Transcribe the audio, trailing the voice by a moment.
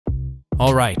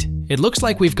Alright, it looks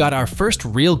like we've got our first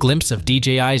real glimpse of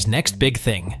DJI's next big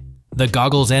thing, the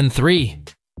Goggles N3.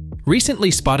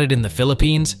 Recently spotted in the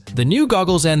Philippines, the new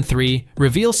Goggles N3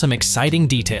 reveals some exciting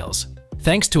details.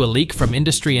 Thanks to a leak from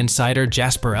industry insider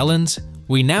Jasper Ellens,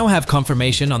 we now have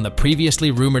confirmation on the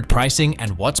previously rumored pricing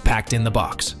and what's packed in the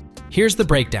box. Here's the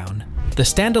breakdown. The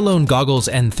standalone Goggles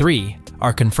N3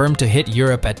 are confirmed to hit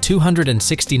Europe at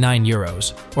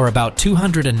 €269, or about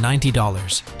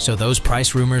 $290, so those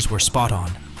price rumors were spot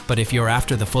on. But if you're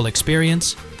after the full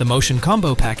experience, the Motion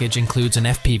Combo package includes an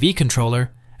FPV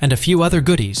controller and a few other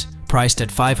goodies, priced at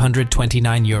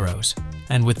 €529.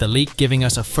 And with the leak giving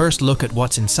us a first look at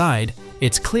what's inside,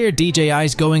 it's clear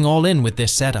DJI's going all in with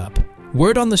this setup.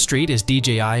 Word on the street is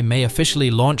DJI may officially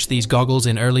launch these goggles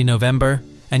in early November,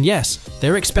 and yes,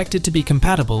 they're expected to be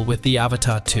compatible with the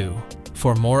Avata 2.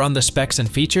 For more on the specs and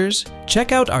features,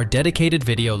 check out our dedicated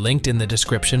video linked in the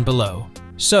description below.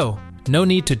 So, no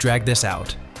need to drag this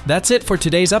out. That's it for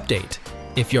today's update.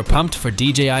 If you're pumped for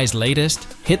DJI's latest,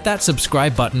 hit that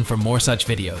subscribe button for more such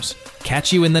videos.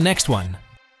 Catch you in the next one.